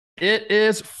It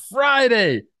is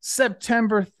Friday,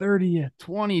 September 30th,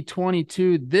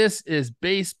 2022. This is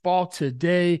Baseball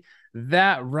Today.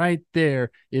 That right there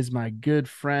is my good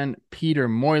friend Peter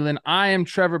Moylan. I am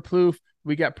Trevor Plouffe.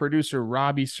 We got producer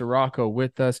Robbie Sirocco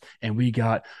with us, and we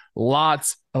got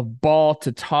lots of ball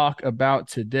to talk about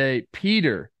today.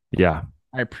 Peter, Yeah.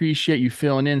 I appreciate you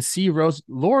filling in. C. Rose,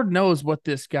 Lord knows what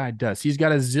this guy does. He's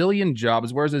got a zillion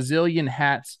jobs, wears a zillion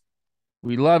hats.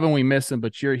 We love him, we miss him,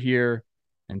 but you're here.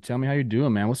 And tell me how you're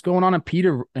doing, man. What's going on in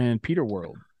Peter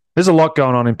World? There's a lot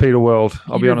going on in Peter World.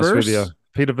 I'll be honest with you.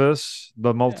 Peterverse?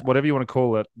 Peterverse, Yeah. whatever you want to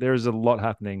call it, there is a lot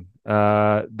happening.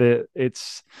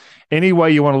 It's any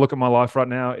way you want to look at my life right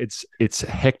now. It's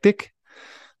hectic.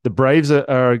 The Braves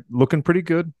are looking pretty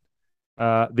good.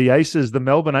 The Aces, the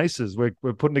Melbourne Aces, we're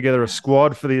putting together a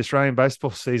squad for the Australian baseball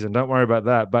season. Don't worry about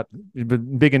that. But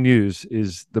bigger news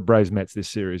is the Braves Mets this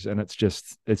series, and it's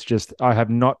just I have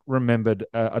not remembered.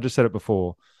 I just said it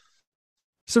before.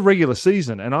 It's a regular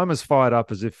season, and I'm as fired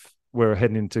up as if we're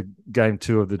heading into game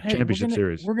two of the Hey, we're championship gonna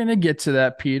series. we're gonna get to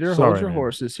that, Peter. Hold Sorry, your man.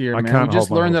 horses here, I man. We can't hold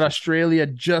just my learned that horses. Australia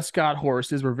just got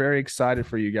horses. We're very excited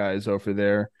for you guys over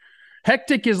there.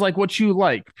 Hectic is like what you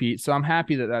like, Pete. So I'm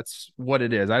happy that that's what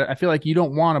it is. I feel like you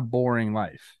don't want a boring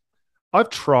life. I've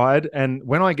tried, and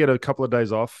when I get a couple of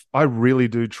days off, I really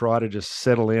do try to just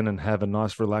settle in and have a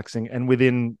nice, relaxing. And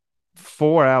within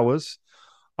 4 hours,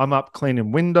 I'm up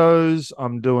cleaning windows.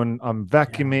 I'm Yeah.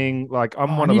 vacuuming. Like Oh,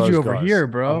 I'm I one of need you those over guys. here,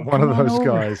 bro. I'm one Come of on those over.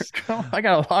 guys. Come on. I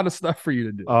got a lot of stuff for you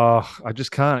to do. I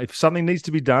just can't. If something needs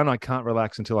to be done, I can't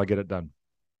relax until I get it done.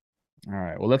 All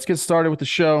right. Well, let's get started with the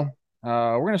show.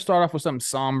 We're going to start off with something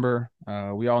somber.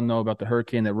 We all know about the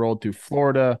hurricane that rolled through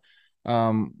Florida.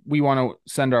 We want to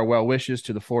send our well wishes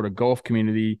to the Florida Gulf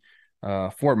community.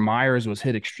 Fort Myers was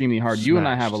hit extremely hard. You and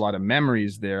I have a Smashed. lot of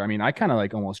memories there. I mean, I kind of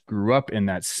like almost grew up in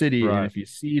that city. And Right. if you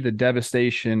see the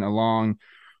devastation along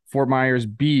Fort Myers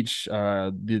Beach,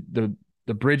 the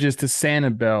bridges to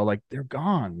Sanibel, like they're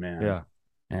gone, man. Yeah.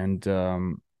 And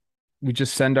we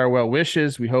just send our well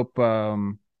wishes. We hope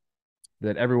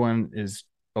that everyone is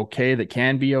okay, that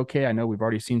can be okay. I know we've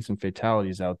already seen some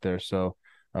fatalities out there, so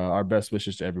our best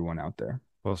wishes to everyone out there.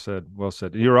 Well said. Well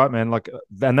said. You're right, man. Like,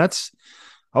 and that's.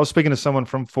 I was speaking to someone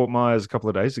from Fort Myers a couple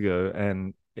of days ago,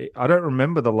 and I don't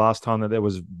remember the last time that there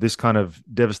was this kind of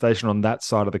devastation on that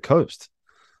side of the coast.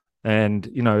 And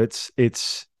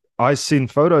it's. I've seen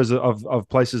photos of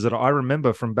places that I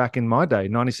remember from back in my day,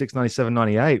 96, 97,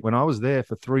 98, when I was there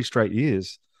for 3 straight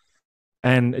years.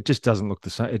 And it just doesn't look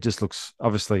the same. It just looks,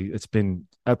 obviously, it's been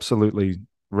absolutely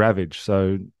ravaged.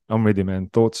 So I'm with you, man.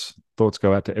 Thoughts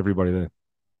go out to everybody there.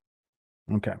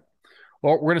 Okay.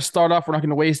 Well, we're going to start off. We're not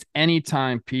going to waste any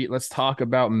time, Pete. Let's talk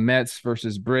about Mets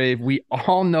versus Brave. We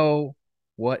all know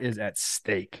what is at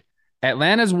stake.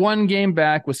 Atlanta's one game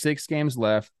back with 6 games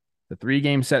left. The 3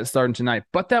 game set starting tonight.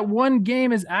 But that one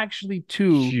game is actually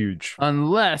two Huge.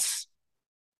 unless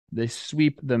they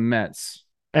sweep the Mets.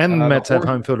 And the The Mets have horse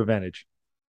home field advantage.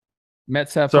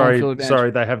 Mets have home Sorry, field advantage.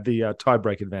 sorry, they have the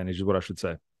tiebreak advantage, is what I should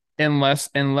say. Unless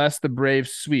the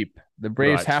Braves sweep. The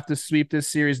Braves Right. have to sweep this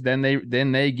series, then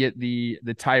they get the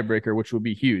tiebreaker, which will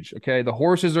be huge. Okay, the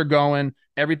horses are going.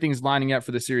 Everything's lining up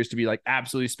for the series to be like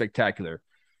absolutely spectacular.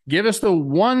 Give us the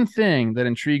one thing that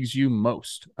intrigues you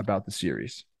most about the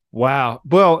series. Wow.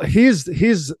 Well, here's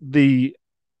the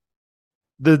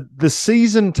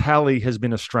season tally has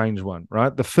been a strange one,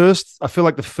 right? I feel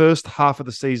like the first half of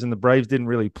the season, the Braves didn't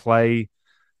really play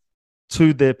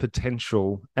to their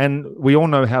potential, and we all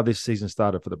know how this season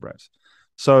started for the Braves.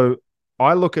 So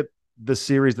I look at the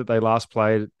series that they last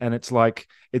played, and it's like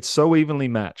it's so evenly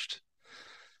matched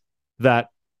that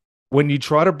when you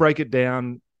try to break it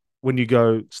down, when you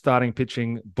go starting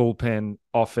pitching, bullpen,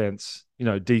 offense,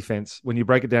 defense, when you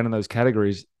break it down in those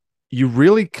categories, you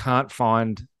really can't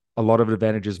find a lot of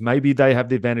advantages. Maybe they have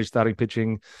the advantage starting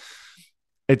pitching.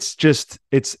 It's just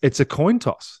it's a coin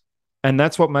toss. And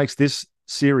that's what makes this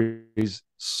series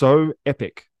so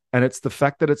epic. And it's the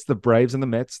fact that it's the Braves and the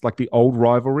Mets, like the old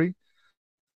rivalry.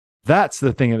 That's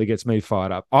the thing that gets me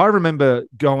fired up. I remember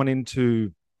going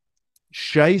into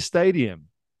Shea Stadium.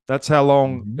 That's how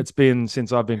long Mm-hmm. it's been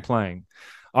since I've been playing.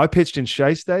 I pitched in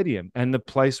Shea Stadium, and the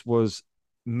place was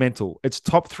mental. It's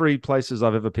top three places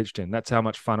I've ever pitched in. That's how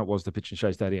much fun it was to pitch in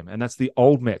Shea Stadium. And that's the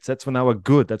old Mets. That's when they were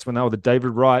good. That's when they were the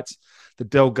David Wrights, the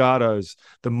Delgados,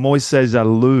 the Moises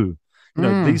Alou,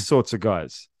 these Mm, sorts of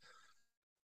guys.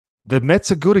 The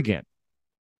Mets are good again.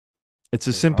 It's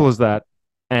as they simple are. as that.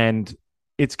 And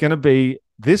it's going to be,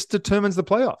 this determines the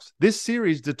playoffs. This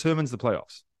series determines the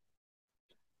playoffs.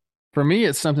 For me,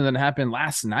 it's something that happened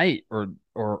last night or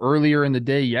earlier in the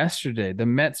day yesterday. The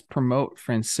Mets promote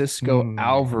Francisco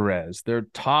Alvarez, their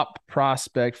top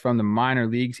prospect from the minor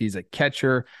leagues. He's a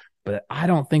catcher, but I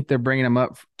don't think they're bringing him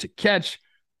up to catch.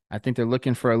 I think they're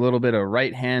looking for a little bit of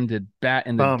right-handed bat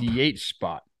in the Bump. DH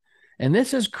spot. And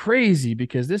this is crazy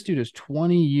because this dude is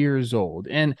 20 years old.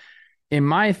 And in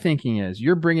my thinking is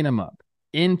you're bringing him up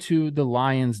into the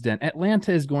Lions' den.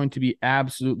 Atlanta is going to be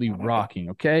absolutely rocking,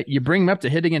 okay? You bring him up to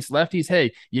hit against lefties.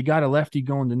 Hey, you got a lefty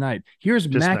going tonight. Here's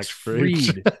Max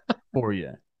Fried for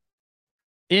you.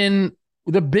 In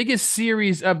the biggest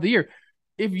series of the year,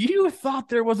 if you thought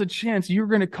there was a chance you were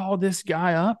going to call this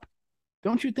guy up,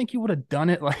 don't you think you would have done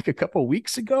it like a couple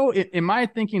weeks ago? In my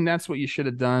thinking, that's what you should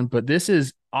have done, but this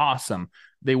is awesome.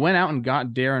 They went out and got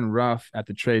Darren Ruff at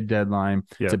the trade deadline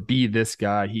to be this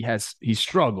guy. He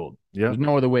struggled. There's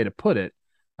no other way to put it.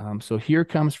 So here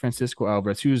comes Francisco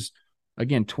Alvarez, who's,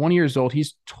 again, 20 years old.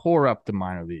 He's tore up the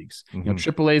minor leagues. Mm-hmm. You know,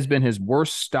 AAA has been his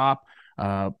worst stop,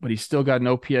 but he's still got an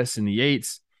OPS in the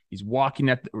 8s. He's walking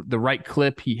at the right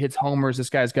clip. He hits homers. This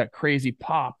guy's got crazy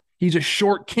pop. He's a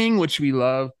short king, which we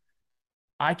love.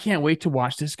 I can't wait to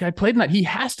watch this guy play tonight. He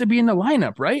has to be in the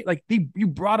lineup, right? Like you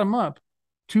brought him up,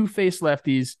 2 face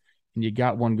lefties, and you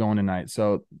got one going tonight.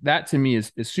 So that to me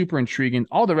is super intriguing.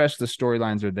 All the rest of the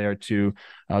storylines are there too.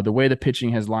 The way the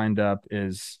pitching has lined up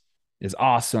is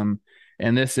awesome.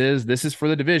 And this is for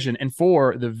the division and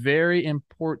for the very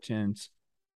important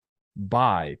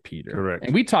bye, Peter. Correct.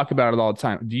 And we talk about it all the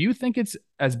time. Do you think it's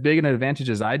as big an advantage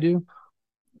as I do?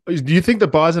 Do you think the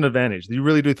bye's an advantage? Do you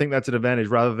really do think that's an advantage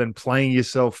rather than playing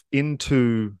yourself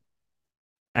into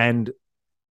and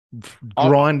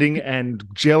grinding and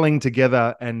gelling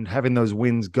together and having those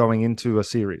wins going into a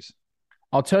series?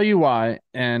 I'll tell you why,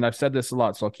 and I've said this a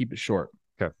lot, so I'll keep it short.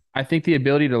 Okay. I think the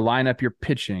ability to line up your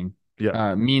pitching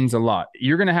means a lot.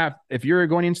 You're going to have, if you're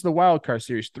going into the wild card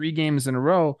series 3 games in a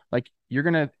row, like you're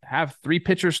going to have 3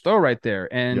 pitchers throw right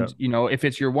there. And, you know, if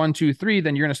it's your 1, 2, 3,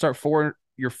 then you're going to start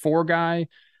your 4 guy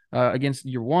against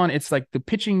your 1. It's like the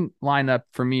pitching lineup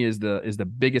for me is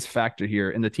the biggest factor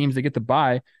here. And the teams that get the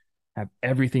bye have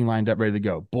everything lined up, ready to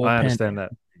go. Bullpen, I understand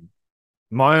that.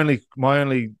 My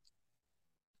only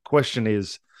question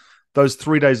is those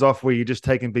 3 days off where you're just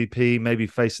taking BP, maybe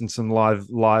facing some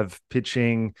live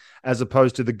pitching, as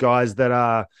opposed to the guys that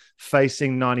are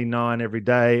facing 99 every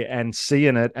day and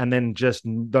seeing it, and then just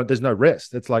there's no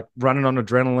rest. It's like running on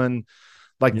adrenaline.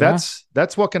 Like that's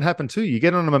what can happen too. You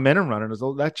get on a momentum run,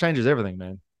 and that changes everything,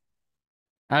 man.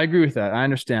 I agree with that. I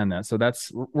understand that. So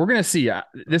we're going to see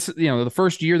this, the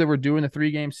first year that we're doing the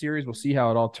 3-game series, we'll see how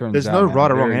it all turns out. There's no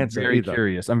right or wrong answer either.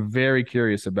 Curious. I'm very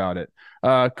curious about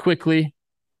it. Quickly,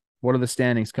 what are the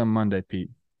standings come Monday,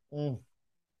 Pete?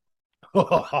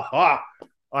 I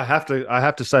have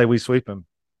to say we sweep them.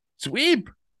 Sweep?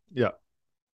 Yeah.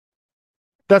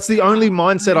 That's the only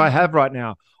mindset I have right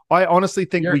now. I honestly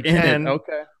think we can.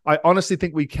 Okay. I honestly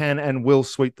think we can and will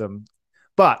sweep them.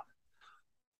 But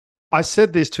I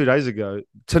said this 2 days ago.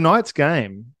 Tonight's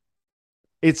game,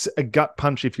 it's a gut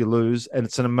punch if you lose, and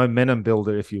it's a momentum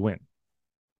builder if you win.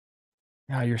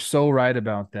 Yeah, you're so right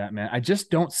about that, man. I just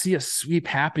don't see a sweep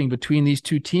happening between these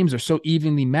 2 teams. They're so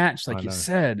evenly matched, like you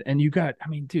said. And you got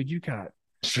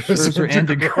Scherzer and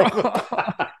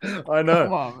DeGrom. I know.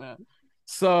 Come on, man.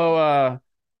 So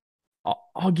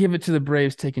I'll give it to the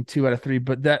Braves taking 2 out of 3,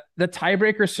 but the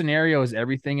tiebreaker scenario is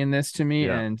everything in this to me,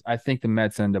 and I think the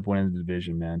Mets end up winning the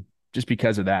division, man, just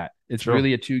because of that. It's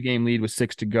really a 2-game lead with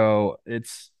 6 to go.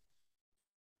 It's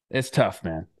tough,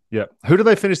 man. Yeah. Who do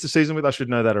they finish the season with? I should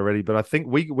know that already, but I think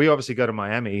we obviously go to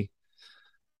Miami.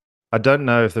 I don't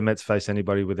know if the Mets face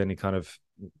anybody with any kind of,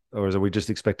 or are we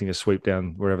just expecting a sweep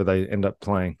down wherever they end up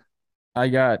playing? I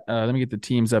got, let me get the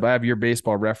teams up. I have your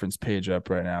Baseball Reference page up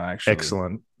right now, actually.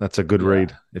 Excellent. That's a good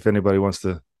read. If anybody wants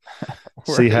to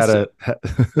see how to.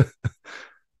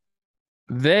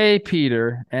 They,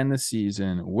 Peter, end the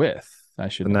season with,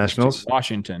 the Nationals?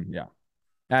 Washington,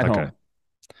 at home.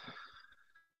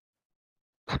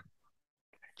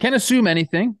 Can't assume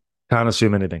anything. Can't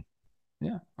assume anything.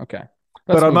 Yeah, okay.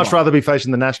 But I'd much rather be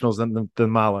facing the Nationals than the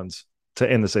Marlins to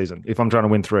end the season if I'm trying to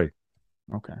win 3.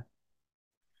 Okay.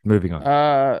 Moving on.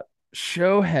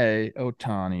 Shohei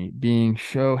Ohtani being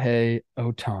Shohei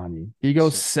Ohtani. He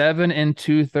goes 7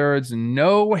 2/3,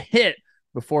 no hit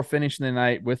before finishing the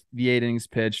night with the 8 innings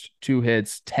pitched, 2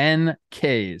 hits, 10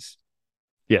 Ks.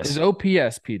 Yes. His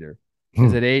OPS, Peter,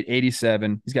 is at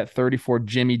 887. He's got 34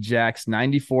 Jimmy Jacks,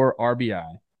 94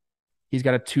 RBI. He's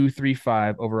got a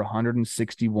 2.35 over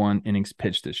 161 innings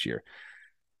pitched this year.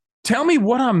 Tell me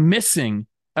what I'm missing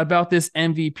about this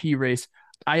MVP race.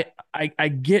 I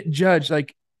get Judge,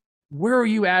 like, Where are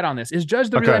you at on this? Is Judge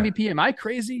the real Okay. MVP? Am I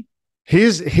crazy?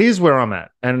 Here's where I'm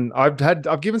at, and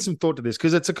I've given some thought to this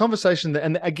because it's a conversation that,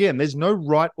 and again, there's no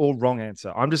right or wrong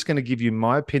answer. I'm just going to give you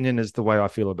my opinion as the way I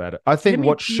feel about it. I Give think me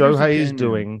what Peter's Shohei is opinion.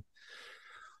 doing,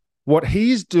 what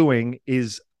he's doing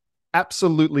is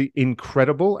absolutely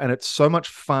incredible, and it's so much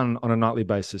fun on a nightly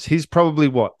basis. He's probably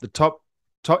what the top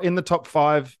in the top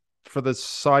 5 for the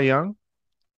Cy Young.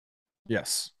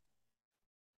 Yes.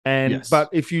 And Yes. but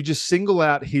if you just single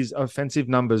out his offensive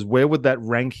numbers, where would that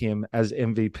rank him as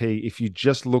MVP if you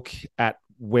just look at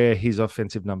where his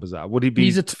offensive numbers are? Would he be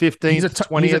He's a 15th, he's a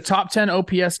 20th? top 10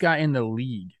 OPS guy in the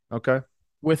league Okay.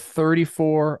 with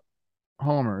 34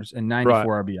 homers and Right.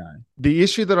 94 RBI. The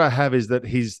issue that I have is that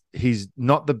he's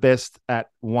not the best at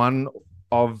one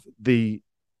of the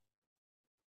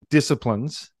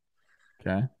disciplines.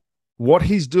 Okay. What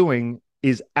he's doing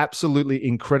is absolutely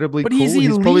incredibly But cool. he's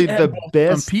elite probably at the both of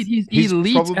them, best. Pete. He's He's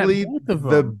elite probably at both of the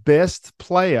them. best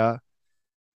player.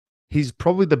 He's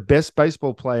probably the best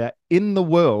baseball player in the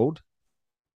world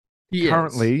He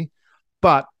currently. is.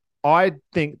 But I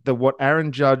think that what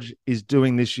Aaron Judge is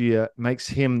doing this year makes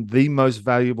him the most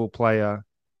valuable player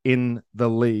in the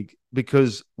league,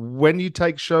 because when you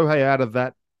take Shohei out of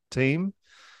that team,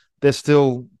 they're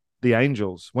still the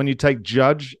Angels. When you take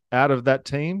Judge out of that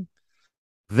team,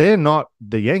 they're not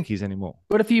the Yankees anymore.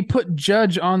 But if you put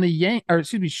Judge on the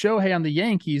Shohei on the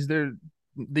Yankees, they're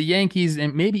the Yankees,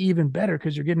 and maybe even better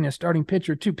because you're getting a starting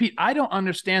pitcher too. Pete, I don't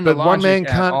understand the But one man logic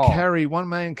at can't all. carry. One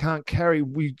man can't carry.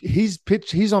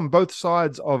 He's on both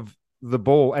sides of the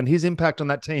ball, and his impact on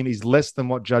that team is less than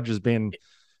what Judge has been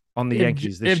on the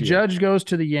Yankees this If year. Judge goes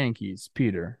to the Yankees,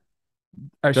 Peter,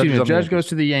 Judge goes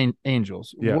to the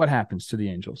Angels. Yeah. What happens to the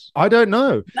Angels? I don't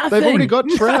know. Nothing. They've already got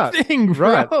Trout. Nothing,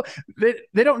 bro. Right.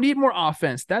 They don't need more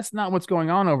offense. That's not what's going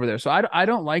on over there. So I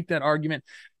don't like that argument.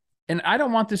 And I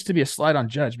don't want this to be a slide on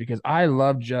Judge because I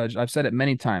love Judge. I've said it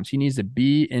many times. He needs to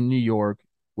be in New York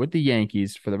with the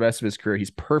Yankees for the rest of his career.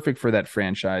 He's perfect for that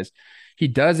franchise. He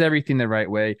does everything the right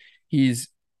way. He's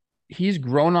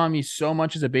grown on me so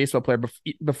much as a baseball player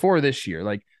before this year.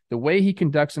 Like the way he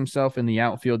conducts himself in the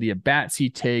outfield, the at-bats he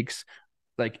takes,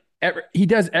 he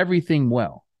does everything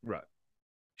well. Right.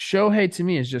 Shohei to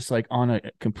me is just like on a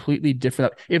completely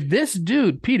different. If this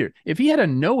dude, Peter, if he had a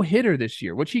no-hitter this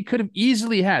year, which he could have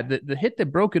easily had, the hit that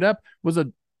broke it up was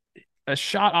a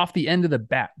shot off the end of the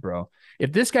bat, bro.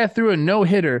 If this guy threw a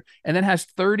no-hitter and then has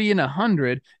 30 and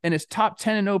 100 and is top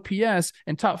 10 in OPS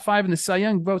and top 5 in the Cy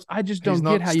Young votes, I just don't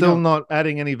get how you don't. Still not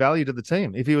adding any value to the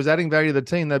team. If he was adding value to the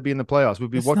team, they'd be in the playoffs.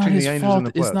 We'd be watching the Angels in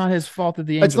the playoffs. It's not his fault that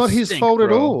the Angels. It's not his fault bro.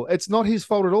 at all. It's not his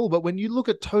fault at all. But when you look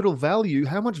at total value,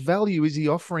 how much value is he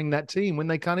offering that team when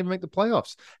they can't even make the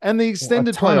playoffs and the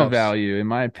extended a ton playoffs? Of value, in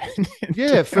my opinion.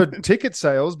 Yeah, for ticket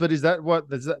sales. But is that what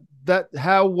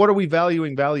how? What are we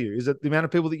valuing value? Is it the amount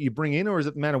of people that you bring in, or is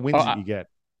it the amount of wins that you get?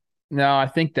 No, I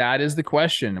think that is the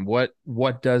question.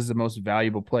 What does the most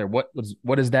valuable player? What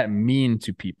does that mean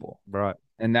to people? Right.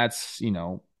 And that's,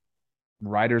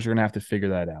 writers are gonna have to figure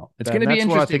that out. It's gonna be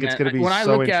interesting. I think it's gonna be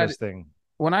so interesting.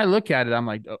 When I look at it, I'm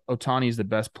like, Ohtani is the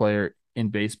best player in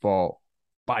baseball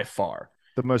by far.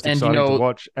 The most exciting to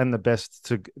watch and the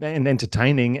best and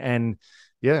entertaining. And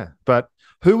yeah, but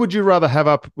who would you rather have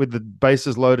up with the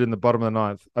bases loaded in the bottom of the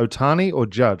ninth? Ohtani or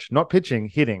Judge? Not pitching,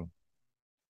 hitting.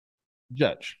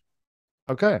 Judge.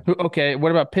 Okay.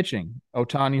 What about pitching?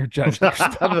 Ohtani or Judge?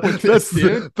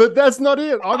 But that's not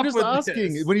it. I'm just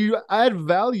asking. When you add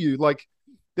value, like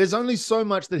there's only so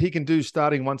much that he can do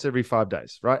starting once every 5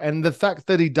 days, right? And the fact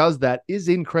that he does that is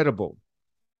incredible.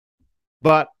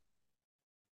 But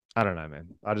I don't know, man.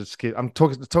 I'm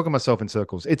talking myself in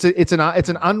circles. It's an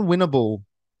unwinnable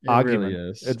argument. Really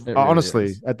is.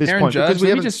 Honestly, at this point, Judge, because we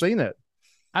haven't seen it.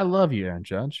 I love you, Aaron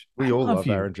Judge. We all love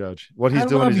Aaron Judge. What he's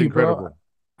doing is incredible. Bro.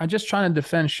 I'm just trying to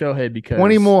defend Shohei because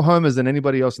 20 more homers than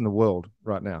anybody else in the world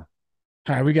right now.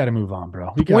 All right, we got to move on,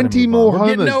 bro. 20 more homers. We're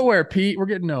getting nowhere, Pete. We're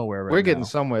getting nowhere. We're getting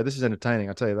somewhere. This is entertaining.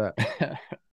 I'll tell you that.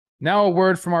 Now, a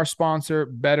word from our sponsor,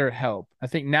 BetterHelp. I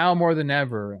think now more than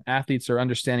ever, athletes are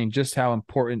understanding just how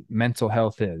important mental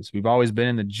health is. We've always been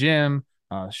in the gym,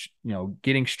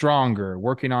 getting stronger,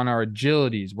 working on our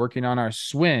agilities, working on our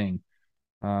swing.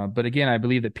 But again, I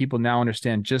believe that people now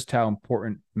understand just how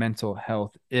important mental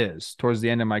health is. Towards the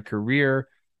end of my career,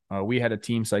 we had a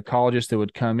team psychologist that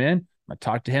would come in. I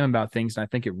talked to him about things, and I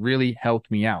think it really helped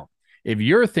me out. If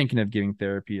you're thinking of giving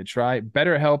therapy a try,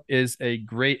 BetterHelp is a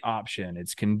great option.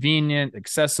 It's convenient,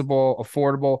 accessible,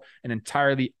 affordable, and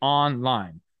entirely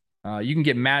online. You can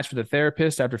get matched with a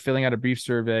therapist after filling out a brief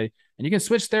survey, and you can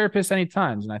switch therapists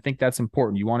anytime. And I think that's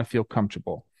important. You want to feel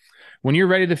comfortable. When you're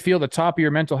ready to feel the top of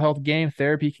your mental health game,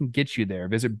 therapy can get you there.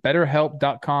 Visit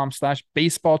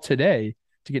betterhelp.com/baseball today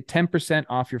to get 10%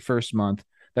 off your first month.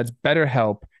 That's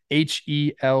BetterHelp,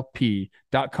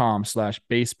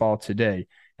 HELP.com/baseball today.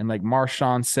 And like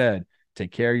Marshawn said,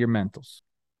 take care of your mentals.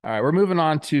 All right, we're moving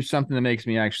on to something that makes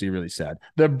me actually really sad.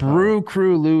 The Brew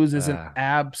Crew loses an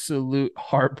absolute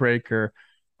heartbreaker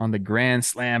on the grand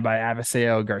slam by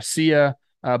Avisail Garcia.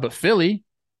 But Philly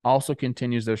also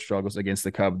continues their struggles against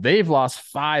the Cubs. They've lost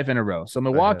 5 in a row. So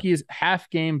Milwaukee is half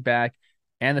game back,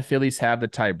 and the Phillies have the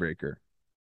tiebreaker.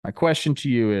 My question to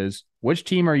you is, which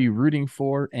team are you rooting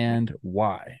for and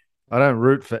why? I don't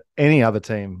root for any other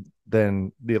team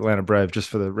than the Atlanta Braves, just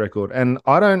for the record. And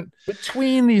I don't...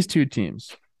 Between these two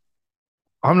teams,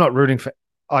 I'm not rooting for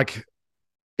like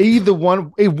either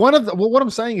one. One of the, well, what I'm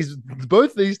saying is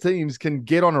both these teams can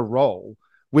get on a roll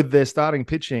with their starting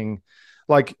pitching.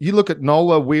 Like you look at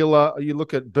Nola, Wheeler, you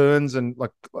look at Burns, and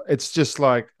like it's just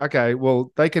like, okay,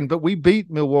 well, they can, but we beat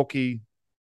Milwaukee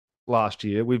last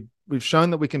year. We've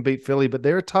shown that we can beat Philly, but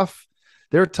they're a tough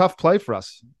play for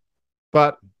us.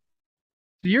 But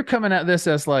you're coming at this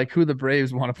as like who the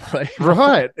Braves want to play.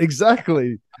 Right,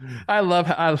 exactly. I love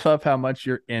how much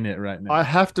you're in it right now. I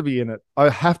have to be in it.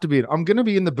 I'm going to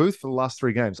be in the booth for the last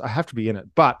 3 games. I have to be in it.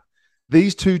 But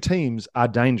these two teams are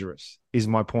dangerous, is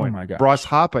my point. Oh my gosh. Bryce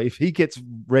Harper, if he gets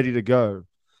ready to go,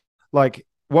 like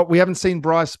what we haven't seen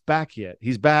Bryce back yet.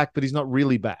 He's back, but he's not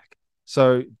really back.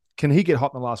 So can he get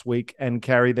hot in the last week and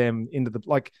carry them into the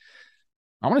like?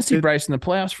 I want to see Bryce in the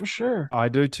playoffs for sure. I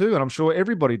do too, and I'm sure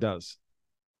everybody does.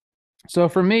 So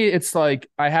for me, it's like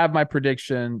I have my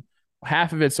prediction.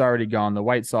 Half of it's already gone. The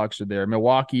White Sox are there.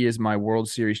 Milwaukee is my World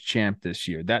Series champ this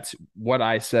year. That's what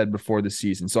I said before the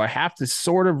season. So I have to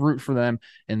sort of root for them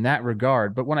in that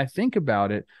regard. But when I think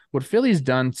about it, what Philly's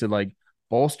done to like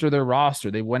bolster their roster,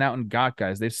 they went out and got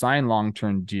guys. They've signed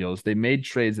long-term deals. They made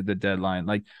trades at the deadline.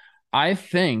 Like I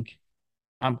think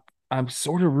I'm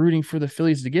sort of rooting for the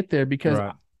Phillies to get there because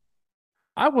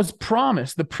I was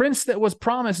promised. The prince that was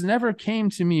promised never came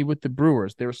to me with the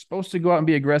Brewers. They were supposed to go out and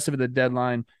be aggressive at the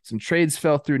deadline. Some trades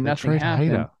fell through. Nothing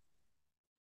happened.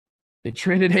 They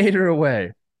traded Hader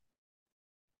away.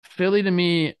 Philly, to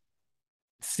me,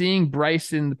 seeing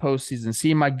Bryce in the postseason,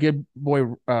 seeing my good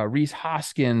boy Rhys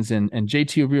Hoskins and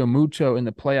JT Realmuto in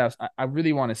the playoffs, I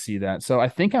really want to see that. So I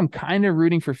think I'm kind of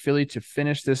rooting for Philly to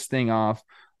finish this thing off.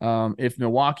 If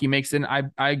Milwaukee makes it, I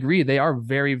agree. They are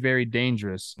very, very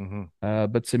dangerous.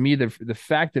 Mm-hmm. But to me, the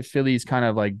fact that Philly's kind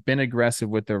of like been aggressive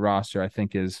with their roster, I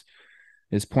think is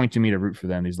pointing me to root for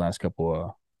them these last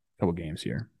couple games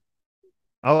here.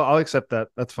 I'll accept that.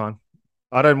 That's fine.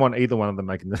 I don't want either one of them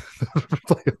making the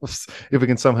playoffs if we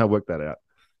can somehow work that out.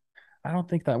 I don't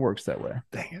think that works that way.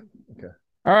 Dang it. Okay.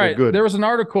 All right. Good. There was an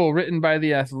article written by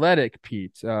The Athletic,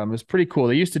 Pete. It was pretty cool.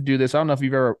 They used to do this. I don't know if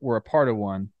you've ever were a part of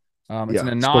one. It's an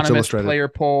anonymous player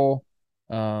poll.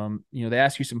 They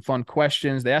ask you some fun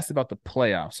questions. They asked about the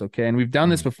playoffs, okay? And we've done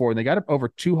this before. They got up over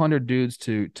 200 dudes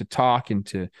to talk and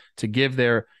to give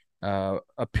their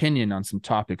opinion on some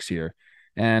topics here.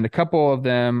 And a couple of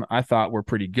them I thought were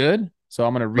pretty good. So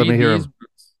I'm going to read these,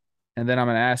 and then I'm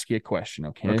going to ask you a question,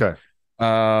 okay?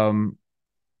 Okay.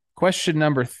 Question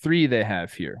number 3 they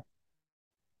have here.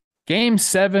 Game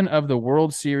 7 of the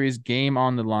World Series, game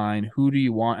on the line. Who do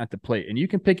you want at the plate? And you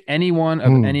can pick anyone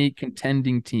of any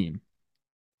contending team.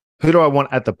 Who do I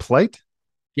want at the plate?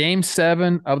 Game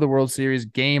 7 of the World Series,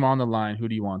 game on the line. Who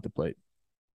do you want at the plate?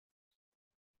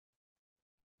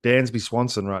 Dansby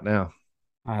Swanson right now.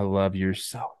 I love you're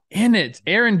so in it.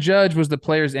 Aaron Judge was the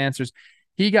player's answers.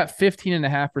 He got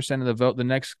 15.5% of the vote. The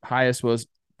next highest was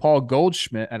Paul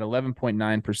Goldschmidt at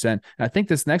 11.9%. And I think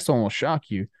this next one will shock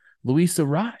you. Luis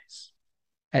Arraez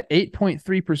at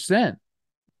 8.3%.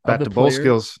 Bat to ball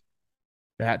skills.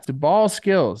 Bat to ball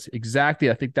skills. Exactly.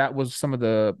 I think that was some of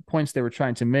the points they were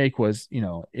trying to make was,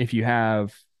 if you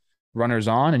have runners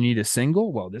on and you need a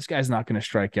single, well, this guy's not going to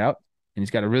strike out. And he's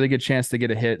got a really good chance to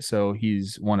get a hit, so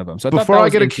he's one of them. So before I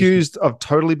get accused of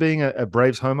totally being a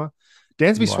Braves homer,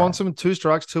 Dansby Swanson, 2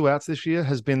 strikes, 2 outs this year,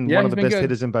 has been one of the best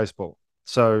hitters in baseball.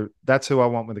 So that's who I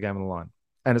want with the game on the line.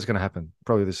 And it's going to happen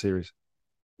probably this series.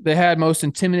 They had most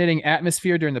intimidating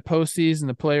atmosphere during the postseason.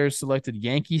 The players selected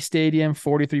Yankee Stadium,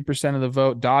 43% of the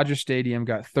vote. Dodger Stadium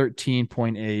got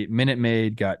 13.8%. Minute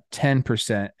Maid got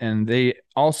 10%. And they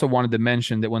also wanted to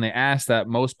mention that when they asked that,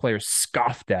 most players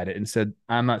scoffed at it and said,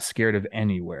 I'm not scared of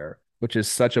anywhere, which is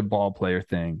such a ball player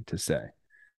thing to say.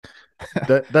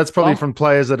 That's probably from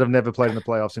players that have never played in the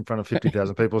playoffs in front of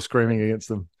 50,000 people screaming against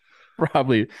them.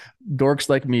 Probably dorks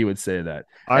like me would say that.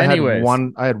 I had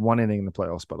one inning in the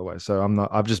playoffs, by the way. So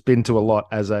I've just been to a lot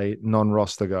as a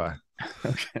non-roster guy.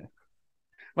 Okay.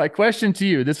 My question to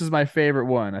you, this is my favorite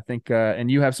one. I think,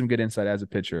 and you have some good insight as a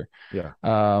pitcher. Yeah.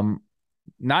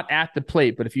 Not at the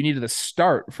plate, but if you needed to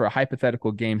start for a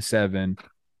hypothetical game 7,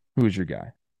 who's your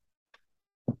guy?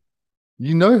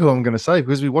 You know who I'm going to say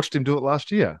because we watched him do it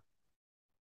last year.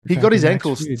 He got his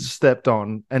ankles stepped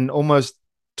on and almost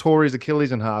tore his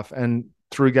Achilles in half and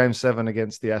through game 7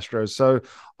 against the Astros. So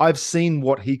I've seen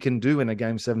what he can do in a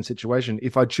game 7 situation.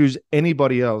 If I choose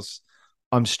anybody else,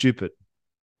 I'm stupid.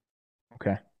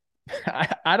 Okay.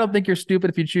 I don't think you're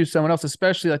stupid if you choose someone else,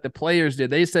 especially like the players did.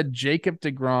 They said Jacob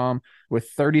deGrom with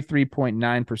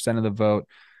 33.9% of the vote.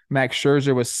 Max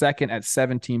Scherzer was second at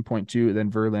 17.2%,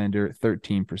 then Verlander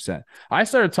 13%. I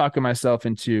started talking myself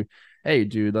into, hey,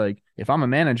 dude, like if I'm a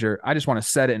manager, I just want to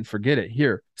set it and forget it.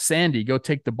 Here, Sandy, go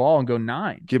take the ball and go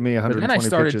 9. Give me 120 But then I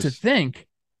started pitches. to think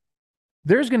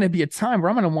there's going to be a time where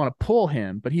I'm going to want to pull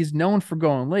him, but he's known for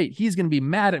going late. He's going to be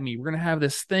mad at me. We're going to have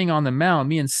this thing on the mound,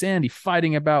 me and Sandy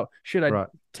fighting about should I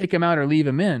take him out or leave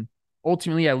him in.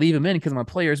 Ultimately, I leave him in because I'm a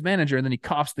player's manager, and then he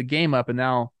coughs the game up, and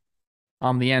now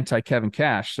I'm the anti-Kevin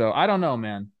Cash. So I don't know,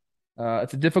 man.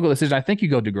 It's a difficult decision. I think you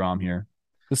go DeGrom here.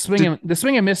 The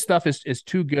swing and miss stuff is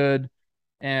too good.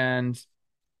 And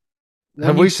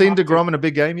have we seen DeGrom in a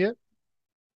big game yet?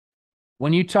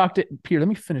 When you talk to Peter, let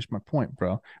me finish my point,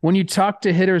 bro. When you talk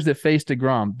to hitters that face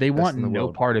DeGrom, they want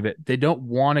no part of it. They don't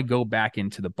want to go back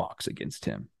into the box against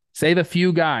him. Save a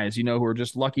few guys, who are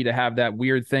just lucky to have that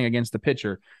weird thing against the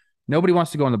pitcher. Nobody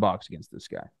wants to go in the box against this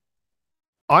guy.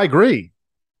 I agree.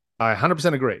 I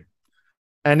 100% agree.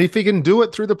 And if he can do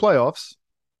it through the playoffs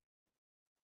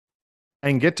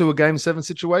and get to a game 7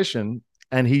 situation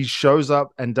and he shows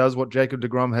up and does what Jacob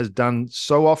deGrom has done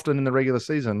so often in the regular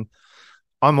season,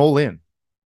 I'm all in.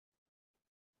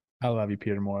 I love you,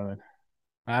 Peter Moylan.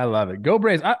 I love it. Go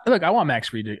Braves. Look, I want Max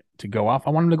Fried to go off. I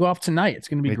want him to go off tonight. It's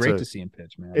going to be great to see him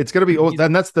pitch, man. It's going to be awesome.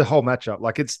 And that's the whole matchup.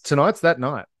 Like tonight's that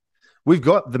night. We've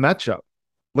got the matchup.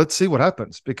 Let's see what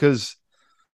happens because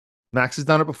Max has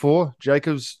done it before.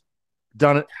 Jacob's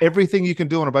done it. Everything you can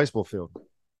do on a baseball field.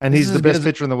 And he's the best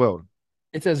pitcher in the world.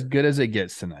 It's as good as it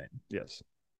gets tonight. Yes.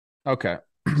 Okay.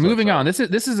 Moving on. This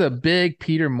is a big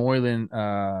Peter Moylan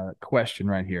question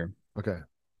right here. Okay.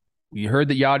 You heard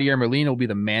that Yadier Molina will be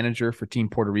the manager for Team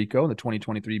Puerto Rico in the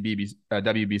 2023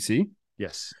 WBC.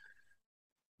 Yes.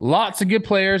 Lots of good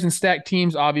players and stacked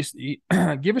teams, obviously.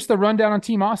 Give us the rundown on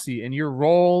Team Aussie and your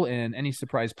role and any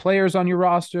surprise players on your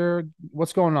roster.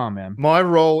 What's going on, man? My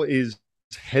role is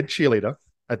head cheerleader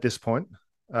at this point.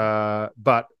 But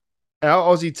our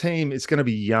Aussie team is going to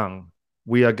be young.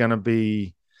 We're going to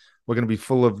be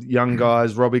full of young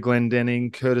guys, Robbie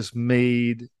Glendenning, Curtis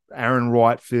Mead, Aaron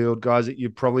Whitefield, guys that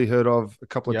you've probably heard of a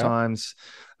couple of times.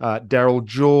 Daryl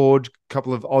George, a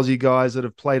couple of Aussie guys that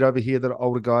have played over here that are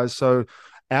older guys. So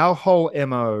our whole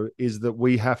MO is that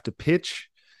we have to pitch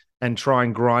and try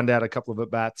and grind out a couple of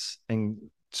at-bats and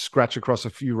scratch across a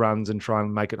few runs and try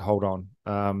and make it hold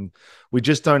on. We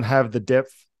just don't have the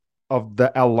depth of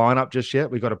our lineup just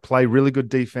yet. We've got to play really good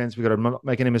defense. We've got to not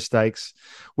make any mistakes.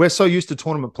 We're so used to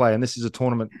tournament play, and this is a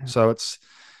tournament, so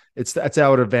that's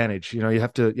our advantage. You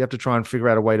have to try and figure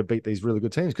out a way to beat these really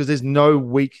good teams because there's no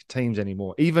weak teams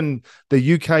anymore. Even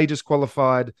the UK just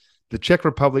qualified, the Czech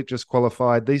Republic just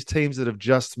qualified. These teams that have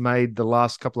just made the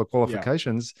last couple of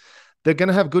qualifications, they're going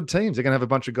to have good teams. They're going to have a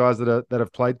bunch of guys that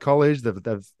have played college.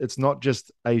 It's not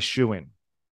just a shoe-in.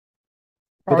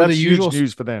 But that's huge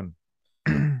news for them.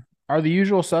 Are the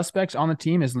usual suspects on the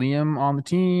team? Is Liam on the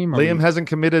team? Liam hasn't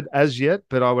committed as yet,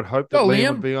 but I would hope that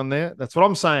Liam would be on there. That's what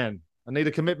I'm saying. I need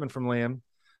a commitment from Liam.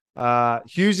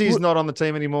 Hughesy's not on the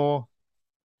team anymore.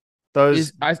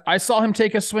 I saw him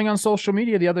take a swing on social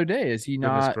media the other day. Is he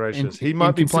not? He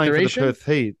might be playing for the Perth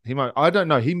Heat. He might. I don't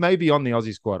know. He may be on the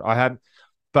Aussie squad.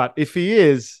 But if he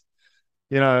is,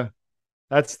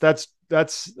 that's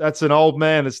an old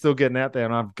man that's still getting out there,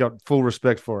 and I've got full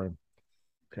respect for him.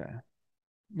 Okay.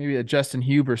 Maybe a Justin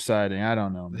Huber sighting. I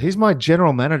don't know. He's my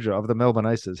general manager of the Melbourne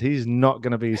Aces. He's not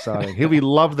going to be sighting. He'll be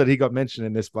loved that he got mentioned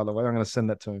in this, by the way. I'm going to send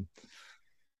that to him.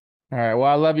 All right. Well,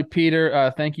 I love you,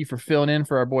 Peter. Thank you for filling in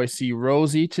for our boy C.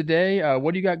 Rosie today.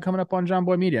 What do you got coming up on John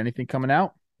Boy Media? Anything coming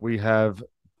out? We have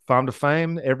Farm to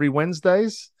Fame every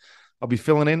Wednesdays. I'll be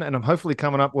filling in, and I'm hopefully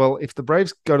coming up. Well, if the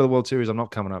Braves go to the World Series, I'm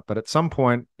not coming up. But at some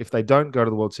point, if they don't go to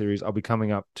the World Series, I'll be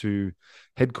coming up to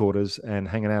headquarters and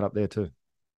hanging out up there too.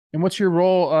 And what's your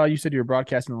role? You said you were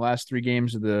broadcasting the last 3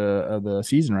 games of the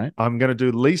season, right? I'm going to do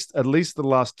at least the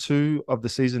last 2 of the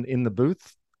season in the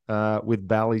booth with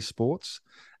Bally Sports,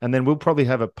 and then we'll probably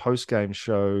have a post-game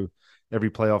every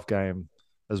playoff game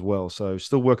as well. So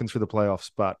still working through the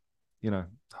playoffs, but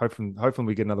hoping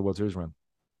we get another World Series run.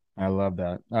 I love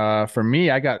that. For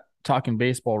me, I got talking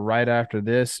baseball right after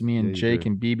this. Me and Yeah, you Jake do.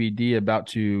 and BBD about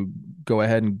to go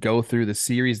ahead and go through the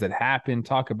series that happened,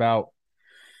 talk about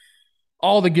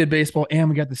all the good baseball, and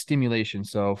we got the stimulation.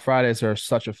 So Fridays are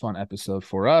such a fun episode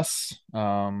for us.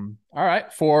 All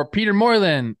right. For Peter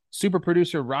Moylan, super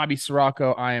producer Robbie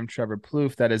Sirocco, I am Trevor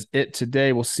Plouffe. That is it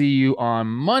today. We'll see you on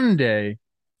Monday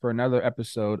for another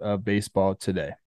episode of Baseball Today.